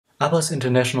ABBA's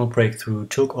international breakthrough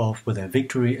took off with their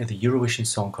victory at the Eurovision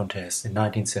Song Contest in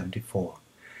 1974.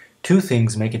 Two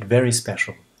things make it very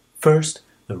special. First,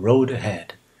 the road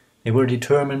ahead. They were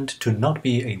determined to not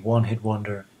be a one-hit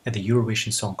wonder at the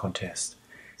Eurovision Song Contest.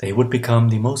 They would become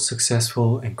the most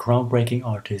successful and groundbreaking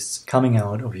artists coming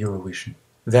out of Eurovision.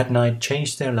 That night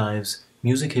changed their lives,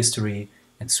 music history,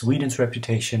 and Sweden's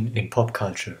reputation in pop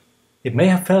culture. It may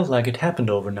have felt like it happened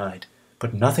overnight,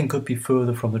 but nothing could be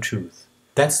further from the truth.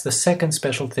 That's the second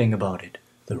special thing about it,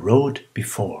 the road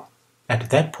before. At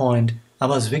that point,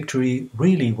 ABBA's victory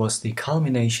really was the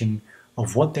culmination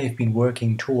of what they've been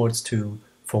working towards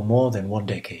for more than 1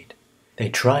 decade. They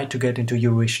tried to get into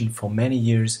Eurovision for many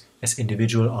years as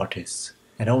individual artists,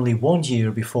 and only 1 year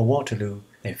before Waterloo,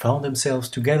 they found themselves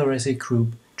together as a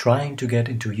group trying to get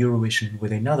into Eurovision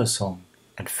with another song,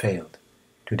 and failed.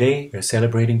 Today we're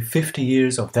celebrating 50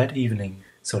 years of that evening,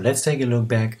 so let's take a look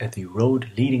back at the road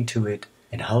leading to it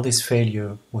and how this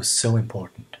failure was so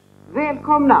important.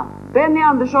 Välkomna Benny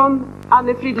Andersson,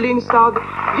 Anne-Frid Lyngstad,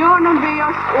 Björn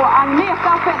Ulvaeus och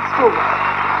Agneta Fältskog.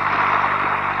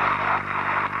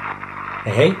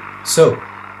 Hey, so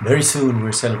very soon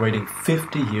we're celebrating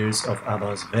 50 years of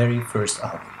ABBA's very first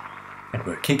album, and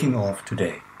we're kicking off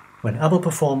today. When ABBA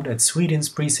performed at Sweden's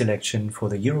pre-selection for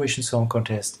the Eurovision Song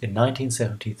Contest in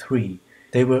 1973,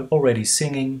 they were already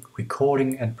singing,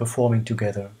 recording and performing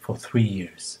together for 3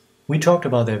 years. We talked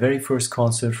about their very first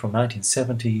concert from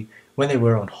 1970 when they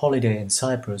were on holiday in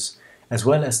Cyprus, as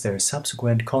well as their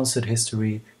subsequent concert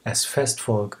history as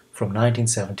Festfolk from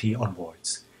 1970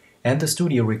 onwards, and the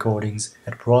studio recordings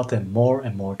that brought them more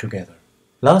and more together.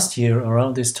 Last year,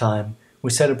 around this time, we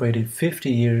celebrated 50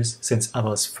 years since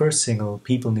ABBA's first single,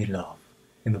 People Need Love.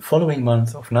 In the following month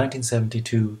of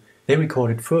 1972, they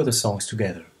recorded further songs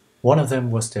together. One of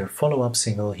them was their follow-up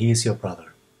single, He Is Your Brother.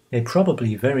 A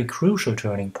probably very crucial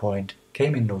turning point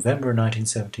came in November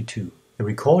 1972, the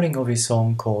recording of a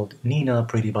song called Nina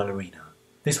Pretty Ballerina.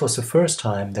 This was the first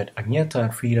time that Agneta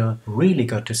and Frida really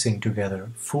got to sing together,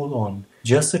 full on,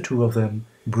 just the two of them,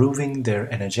 proving their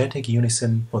energetic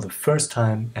unison for the first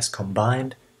time as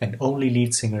combined and only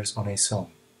lead singers on a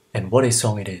song. And what a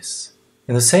song it is!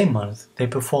 In the same month, they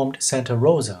performed Santa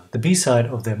Rosa, the B-side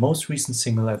of their most recent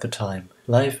single at the time,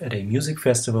 live at a music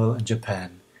festival in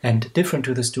Japan, and different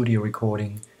to the studio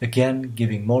recording, again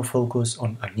giving more focus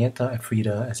on Agneta and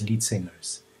Frida as lead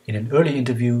singers. In an early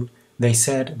interview, they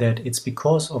said that it's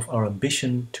because of our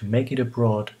ambition to make it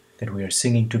abroad that we are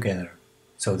singing together.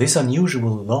 So this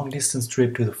unusual long-distance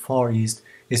trip to the Far East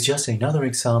is just another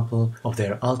example of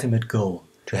their ultimate goal,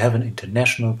 to have an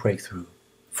international breakthrough.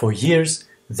 For years,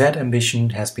 that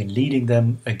ambition has been leading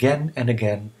them again and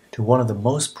again to one of the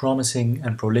most promising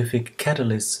and prolific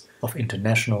catalysts of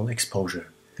international exposure,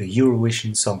 the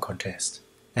Eurovision Song Contest.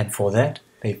 And for that,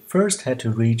 they first had to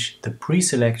reach the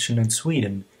pre-selection in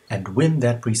Sweden and win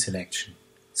that pre-selection.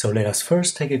 So let us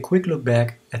first take a quick look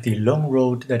back at the long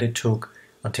road that it took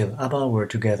until ABBA were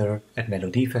together at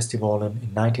Melodifestivalen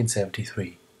in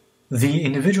 1973. The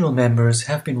individual members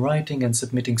have been writing and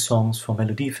submitting songs for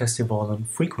Melodifestivalen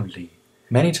frequently.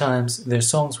 Many times their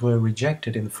songs were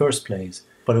rejected in the first place,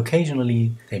 but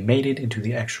occasionally they made it into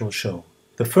the actual show.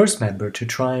 The first member to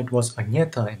try it was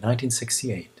Agneta in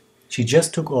 1968. She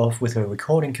just took off with her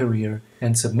recording career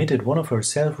and submitted one of her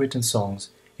self-written songs,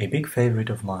 a big favorite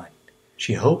of mine.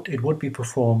 She hoped it would be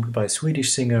performed by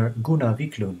Swedish singer Gunnar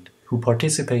Wiklund, who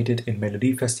participated in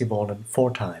Melodifestivalen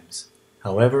 4 times.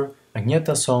 However,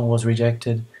 Agneta's song was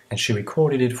rejected and she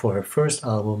recorded it for her first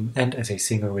album and as a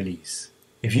single release.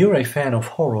 If you're a fan of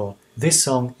horror, this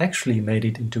song actually made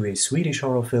it into a Swedish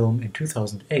horror film in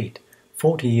 2008,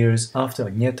 40 years after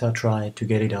Agneta tried to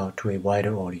get it out to a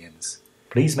wider audience.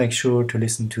 Please make sure to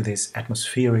listen to this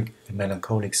atmospheric and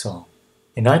melancholic song.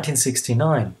 In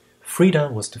 1969, Frida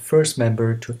was the first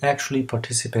member to actually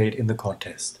participate in the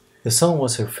contest. The song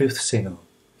was her 5th single.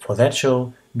 For that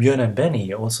show, Björn and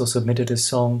Benny also submitted a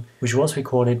song which was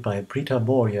recorded by Brita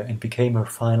Borge and became her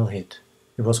final hit.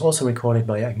 It was also recorded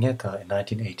by Agneta in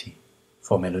 1980.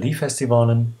 For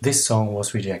Melodifestivalen, this song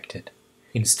was rejected.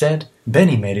 Instead,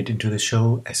 Benny made it into the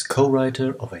show as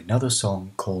co-writer of another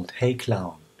song called Hey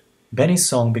Clown. Benny's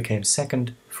song became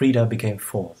 2nd, Frida became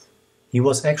 4th. He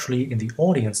was actually in the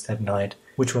audience that night,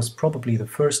 which was probably the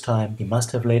first time he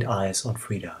must have laid eyes on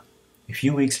Frida. A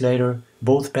few weeks later,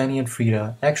 both Benny and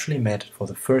Frida actually met for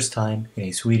the first time in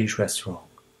a Swedish restaurant.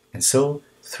 And so,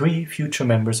 3 future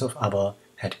members of ABBA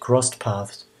had crossed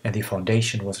paths and the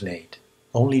foundation was laid.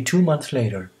 Only 2 months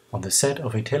later, on the set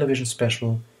of a television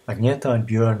special, Agneta and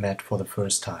Björn met for the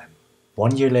first time.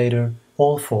 1 year later,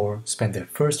 all 4 spent their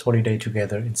first holiday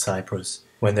together in Cyprus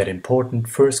when that important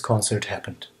first concert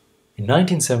happened. In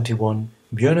 1971,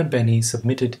 Björn and Benny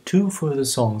submitted 2 further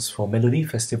songs for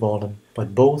Melodifestivalen,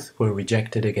 but both were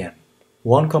rejected again.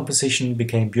 One composition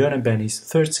became Björn and Benny's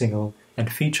 3rd single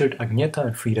and featured Agneta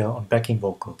and Frida on backing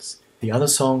vocals. The other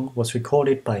song was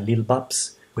recorded by Lil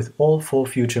Babs, with all 4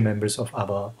 future members of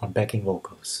ABBA on backing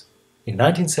vocals. In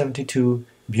 1972,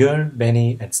 Björn,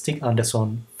 Benny and Stig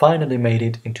Andersson finally made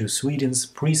it into Sweden's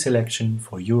pre-selection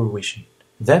for Eurovision.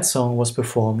 That song was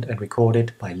performed and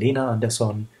recorded by Lena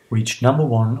Andersson, reached number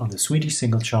 1 on the Swedish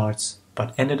single charts,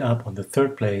 but ended up on the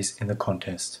 3rd place in the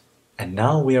contest. And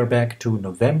now we are back to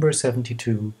November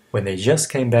 72, when they just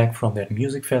came back from that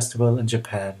music festival in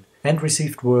Japan and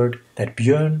received word that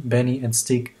Björn, Benny and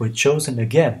Stig were chosen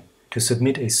again to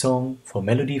submit a song for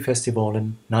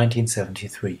Melodifestivalen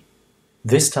 1973.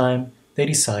 This time they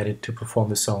decided to perform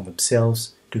the song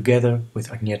themselves together with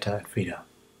Agneta and Frida.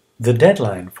 The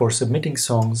deadline for submitting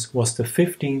songs was the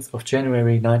 15th of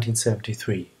January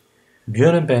 1973.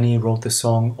 Björn and Benny wrote the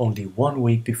song only 1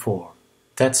 week before.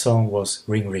 That song was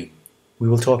Ring Ring. We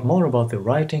will talk more about the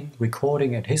writing,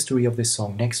 recording and history of this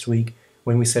song next week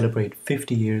when we celebrate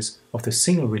 50 years of the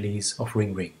single release of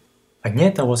Ring Ring.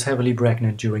 Agneta was heavily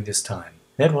pregnant during this time.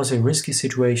 That was a risky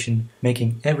situation,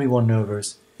 making everyone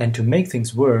nervous, and to make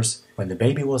things worse, when the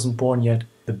baby wasn't born yet,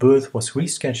 the birth was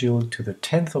rescheduled to the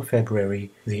 10th of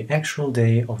February, the actual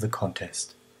day of the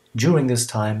contest. During this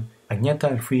time, Agneta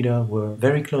and Frida were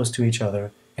very close to each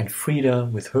other, and Frida,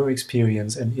 with her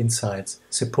experience and insights,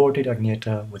 supported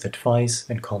Agneta with advice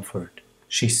and comfort.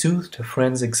 She soothed her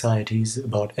friends' anxieties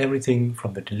about everything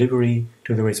from the delivery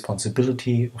to the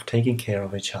responsibility of taking care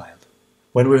of a child.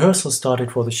 When rehearsals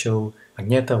started for the show,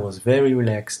 Agneta was very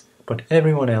relaxed, but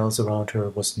everyone else around her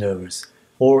was nervous,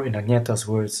 or in Agneta's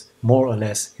words, more or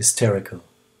less hysterical.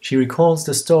 She recalls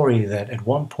the story that at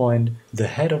one point the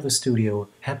head of the studio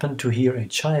happened to hear a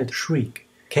child shriek,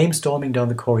 came storming down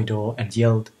the corridor and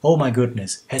yelled, "Oh my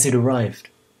goodness, has it arrived?"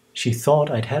 She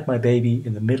thought I'd had my baby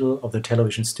in the middle of the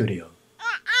television studio.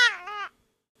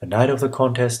 The night of the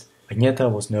contest,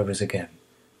 Agneta was nervous again,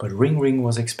 but Ring Ring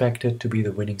was expected to be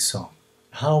the winning song.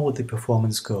 How would the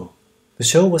performance go? The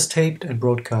show was taped and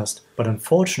broadcast, but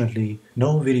unfortunately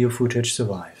no video footage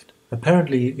survived.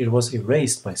 Apparently it was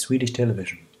erased by Swedish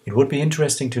television. It would be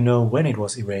interesting to know when it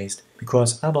was erased,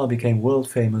 because ABBA became world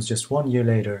famous just 1 year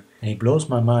later, and it blows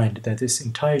my mind that this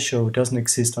entire show doesn't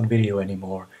exist on video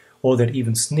anymore, or that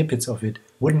even snippets of it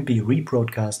wouldn't be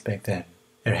rebroadcast back then.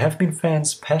 There have been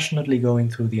fans passionately going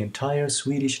through the entire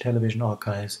Swedish television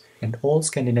archives and all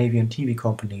Scandinavian TV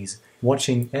companies,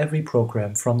 watching every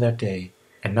program from that day,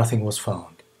 and nothing was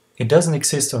found. It doesn't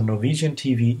exist on Norwegian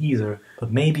TV either,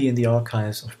 but maybe in the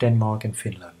archives of Denmark and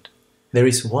Finland. There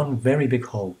is one very big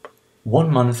hope. 1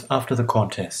 month after the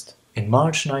contest, in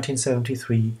March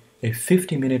 1973, a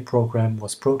 50-minute program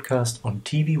was broadcast on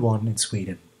TV1 in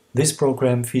Sweden. This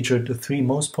program featured the 3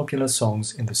 most popular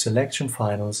songs in the selection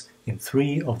finals in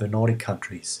 3 of the Nordic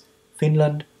countries,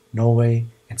 Finland, Norway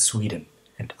and Sweden,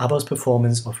 and ABBA's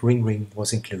performance of Ring Ring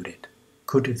was included.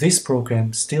 Could this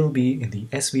program still be in the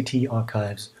SVT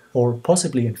archives, or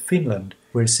possibly in Finland,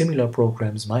 where similar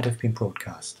programs might have been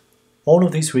broadcast? All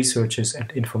of these researches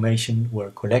and information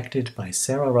were collected by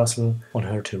Sarah Russell on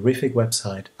her terrific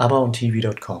website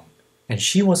abbaontv.com, and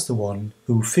she was the one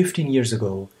who 15 years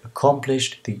ago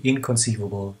accomplished the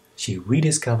inconceivable. She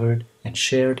rediscovered and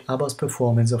shared ABBA's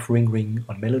performance of Ring Ring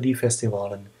on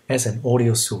Melodifestivalen as an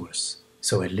audio source,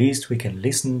 so at least we can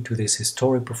listen to this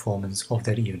historic performance of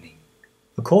that evening.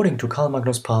 According to Carl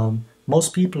Magnus Palm,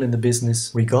 most people in the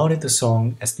business regarded the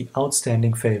song as the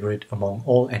outstanding favorite among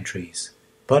all entries.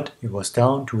 But it was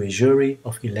down to a jury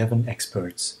of 11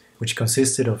 experts, which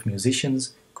consisted of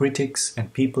musicians, critics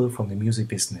and people from the music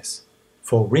business.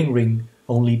 For Ring Ring,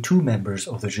 only 2 members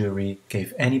of the jury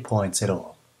gave any points at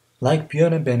all. Like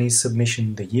Björn and Benny's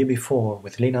submission the year before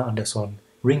with Lena Andersson,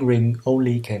 Ring Ring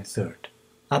only came 3rd.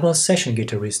 ABBA's session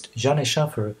guitarist Janne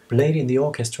Schaffer played in the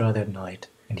orchestra that night,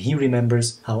 and he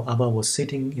remembers how ABBA was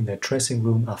sitting in their dressing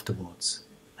room afterwards.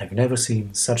 I've never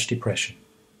seen such depression.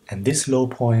 And this low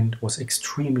point was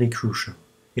extremely crucial.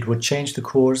 It would change the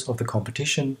course of the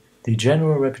competition, the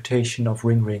general reputation of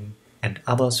Ring Ring, and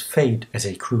ABBA's fate as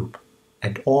a group,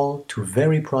 and all to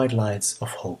very bright lights of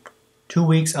hope. 2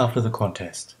 weeks after the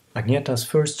contest, Agneta's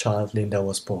first child Linda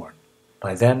was born.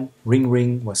 By then, Ring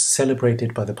Ring was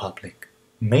celebrated by the public.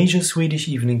 Major Swedish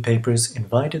evening papers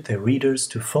invited their readers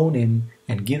to phone in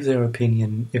and give their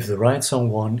opinion if the right song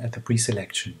won at the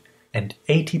pre-selection, and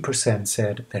 80%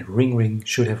 said that Ring Ring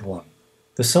should have won.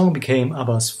 The song became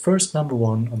ABBA's first number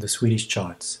 1 on the Swedish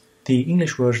charts. The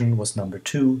English version was number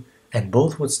 2, and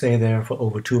both would stay there for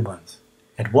over 2 months.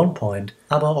 At one point,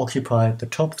 ABBA occupied the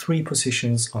top 3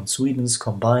 positions on Sweden's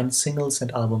combined singles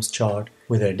and albums chart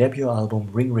with their debut album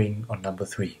Ring Ring on number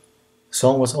 3. The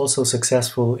song was also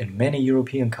successful in many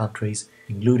European countries,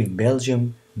 including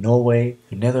Belgium, Norway,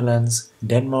 the Netherlands,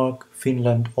 Denmark,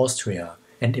 Finland, Austria,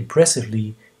 and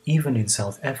impressively, even in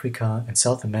South Africa and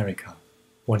South America.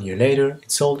 1 year later,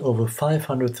 it sold over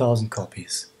 500,000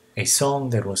 copies, a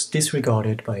song that was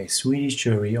disregarded by a Swedish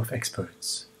jury of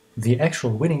experts. The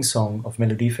actual winning song of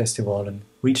Melodifestivalen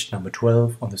reached number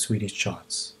 12 on the Swedish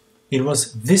charts. It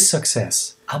was this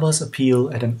success, ABBA's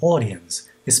appeal at an audience,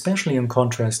 especially in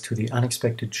contrast to the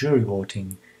unexpected jury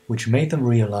voting, which made them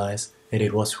realize that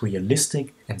it was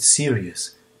realistic and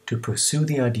serious to pursue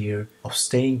the idea of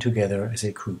staying together as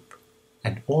a group.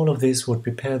 And all of this would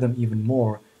prepare them even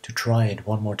more to try it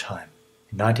one more time.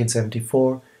 In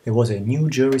 1974, there was a new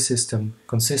jury system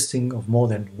consisting of more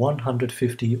than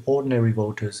 150 ordinary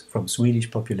voters from Swedish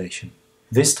population.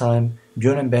 This time,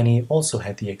 Björn and Benny also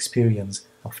had the experience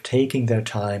of taking their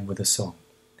time with the song.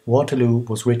 Waterloo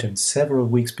was written several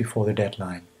weeks before the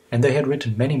deadline, and they had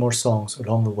written many more songs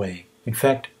along the way, in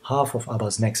fact half of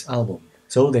ABBA's next album,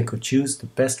 so they could choose the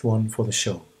best one for the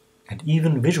show. And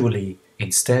even visually,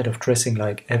 instead of dressing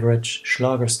like average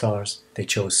Schlager stars, they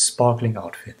chose sparkling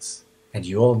outfits. And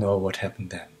you all know what happened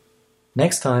then.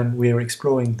 Next time we are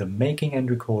exploring the making and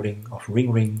recording of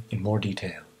Ring Ring in more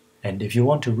detail. And if you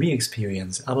want to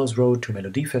re-experience ABBA's road to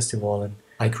Melodifestivalen,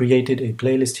 I created a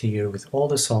playlist here with all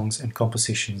the songs and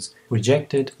compositions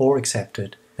rejected or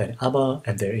accepted that ABBA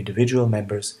and their individual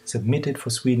members submitted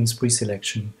for Sweden's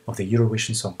pre-selection of the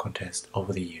Eurovision Song Contest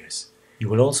over the years. You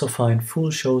will also find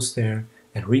full shows there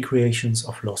and recreations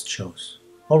of lost shows.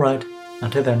 Alright,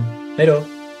 until then, later!